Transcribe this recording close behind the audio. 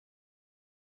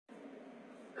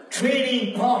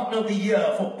Training Partner of the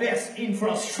Year for Best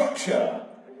Infrastructure.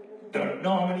 The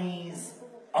nominees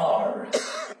are...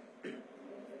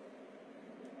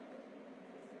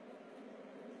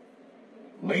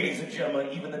 Ladies and gentlemen,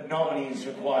 even the nominees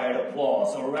required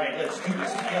applause. All right, let's do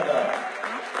this together.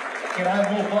 Can I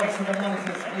have more voice from the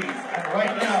monitors, please? And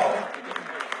right now,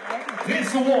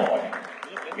 this award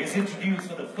is introduced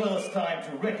for the first time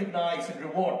to recognize and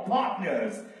reward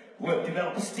partners who have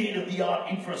developed state-of-the-art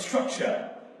infrastructure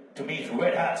to meet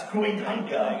Red Hat's growing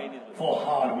hunger for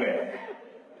hardware.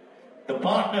 The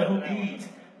partner who leads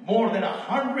more than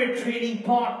 100 training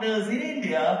partners in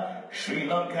India, Sri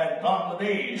Lanka and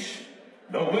Bangladesh.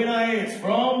 The winner is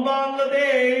from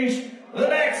Bangladesh, the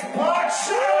next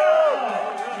Pathshala!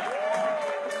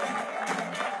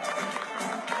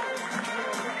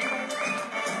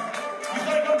 You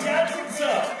gotta go dancing,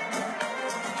 sir!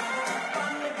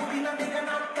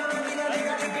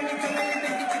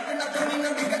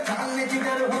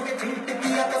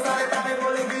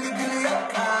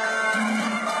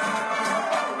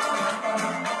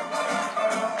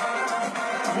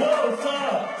 Whoa, sir!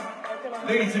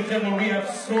 Ladies and gentlemen, we have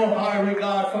so high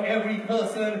regard for every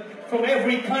person from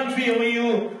every country over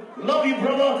you. Love you,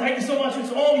 brother. Thank you so much.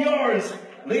 It's all yours.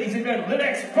 Ladies and gentlemen, the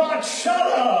next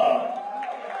Pathshala.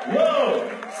 Whoa!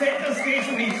 Set the stage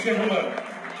for these gentlemen.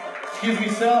 Excuse me,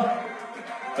 sir.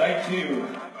 Thank you.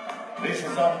 This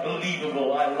is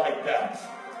unbelievable. I like that.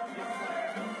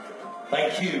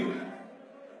 Thank you.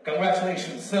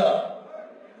 Congratulations, sir.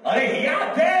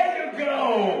 Yeah, there you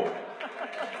go.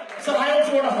 So I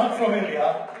also want a hug from him,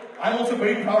 yeah? I'm also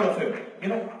very proud of him. You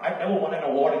know, I've never won an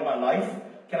award in my life.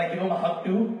 Can I give him a hug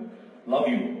too? Love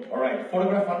you. All right,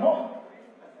 photograph one more?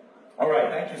 All right,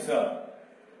 thank you, sir.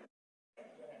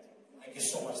 Thank you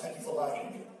so much. Thank you for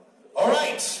lying. All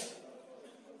right.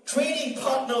 Training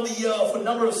Partner of the Year for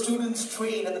number of students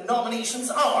trained, and the nominations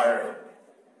are...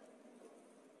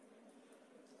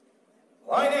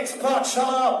 Linex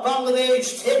Pathshala,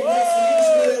 Bangladesh, Technical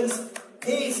Solutions,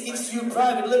 Pace Institute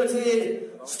Private Limited.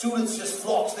 Students just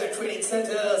flocked to their training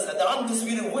centers, and the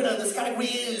undisputed winner in this category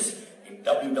is, in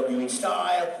WWE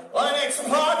style, Linex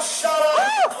Pathshala,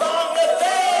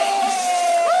 Bangladesh!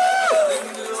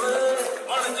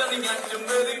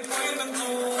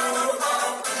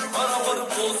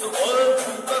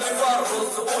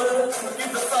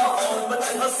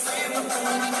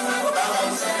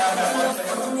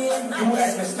 You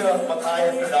and Mr.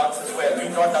 Matthias will dance as well.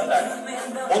 You've not done that.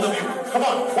 Both of you. Come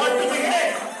on. 1, 2, 3,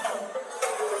 hit!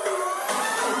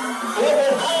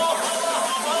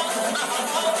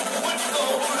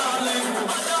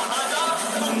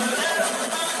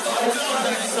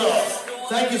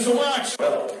 Thank you so much.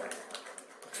 Well,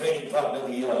 Training Partner of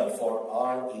the Year for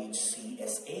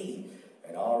RHCSA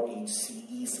and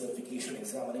RHCE certification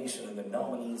examination, and the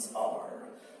nominees are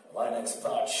Linex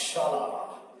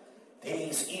Pathshala,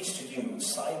 Pace Institute,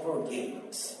 Cyber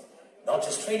Games. Not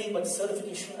just training, but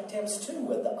certification attempts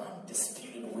too, and the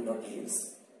undisputed winner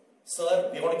is... Sir,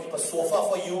 we're going to keep a sofa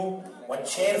for you, one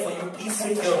chair for you. Please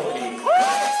sit here only.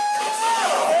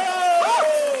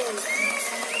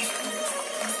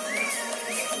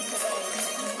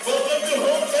 Welcome to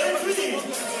home territory.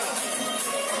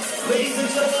 Ladies and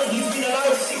gentlemen, he's been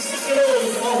allowed 60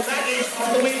 kilos of baggage on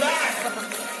the way back.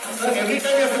 Sir, every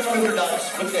time you have to come to dance.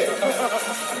 Look there. Come here.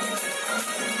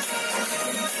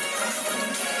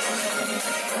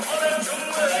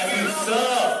 Thank you,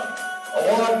 sir.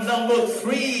 Award number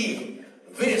 3.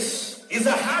 This is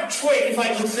a hat trick, if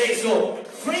I could say so.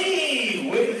 3!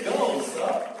 Way to go,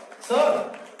 sir.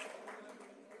 Sir.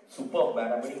 Superb,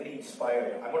 man. I'm very, very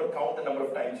inspired. I'm going to count the number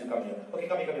of times you come here. Okay,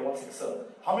 come here. 1 6, sir.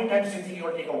 How many times do you think you're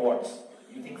going to take awards?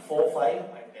 You think 4, 5?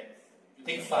 You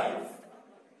think 5?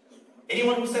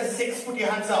 Anyone who says 6, put your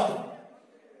hands up.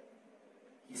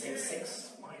 He said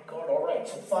 6. My God, all right.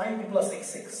 So 5 people are saying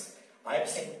 6. I am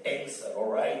saying 10, sir. All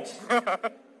right.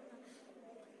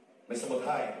 Mr.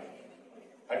 Muthai,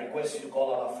 I request you to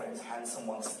call all our friends handsome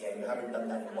once again. You haven't done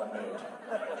that in 1 minute.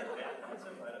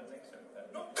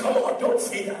 No, come on, don't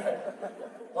say that.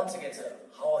 Once again, sir,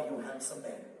 how are you, handsome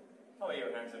men? How are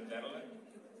you, handsome gentlemen?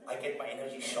 I get my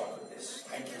energy shot with this.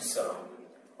 Thank you, sir.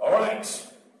 All right.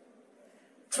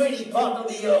 Training Partner of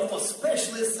the Year for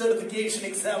Specialist Certification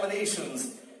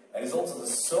Examinations. And is also the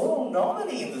sole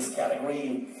nominee in this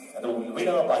category, and the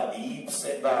winner by leaps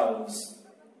and bounds.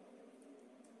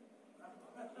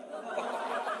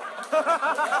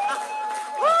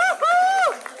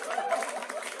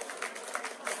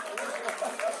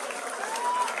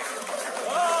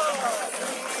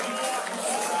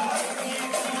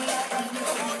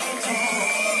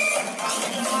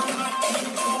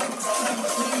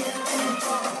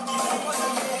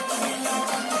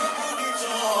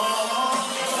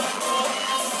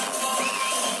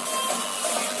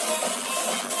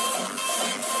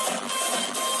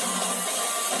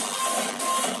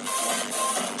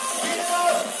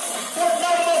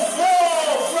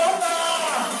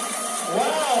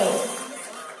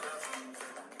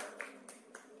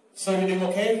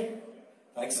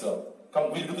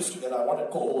 want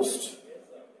a co-host.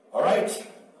 All right.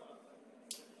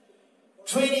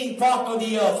 Training Partner of the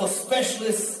Year for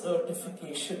Specialist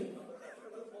Certification.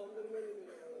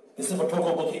 This is for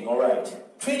total booking, all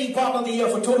right. Training Partner of the Year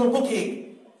for total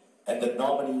booking. And the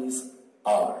nominees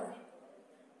are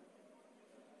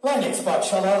Linux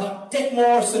Pathshala,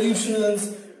 Techmore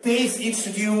Solutions, Pace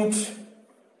Institute,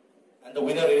 and the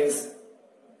winner is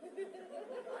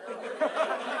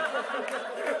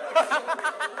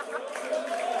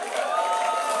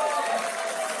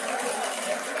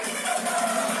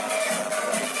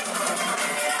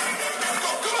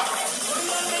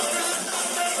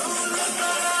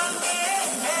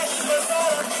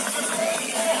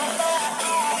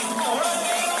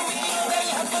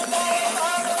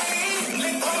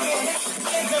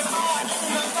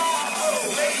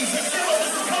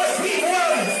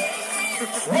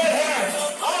RedHat.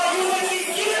 Are you ready?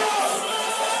 Get up!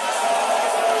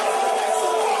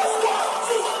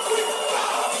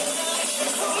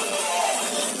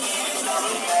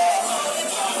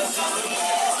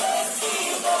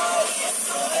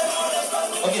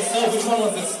 Okay, so which one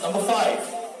was this? Number 5.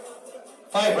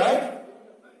 5, right?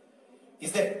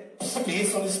 Is there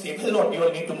space on this table or do you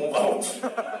all need to move out?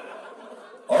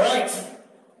 All right.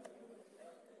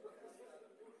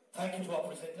 Thank you to our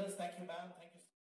presenters. Thank you, ma'am.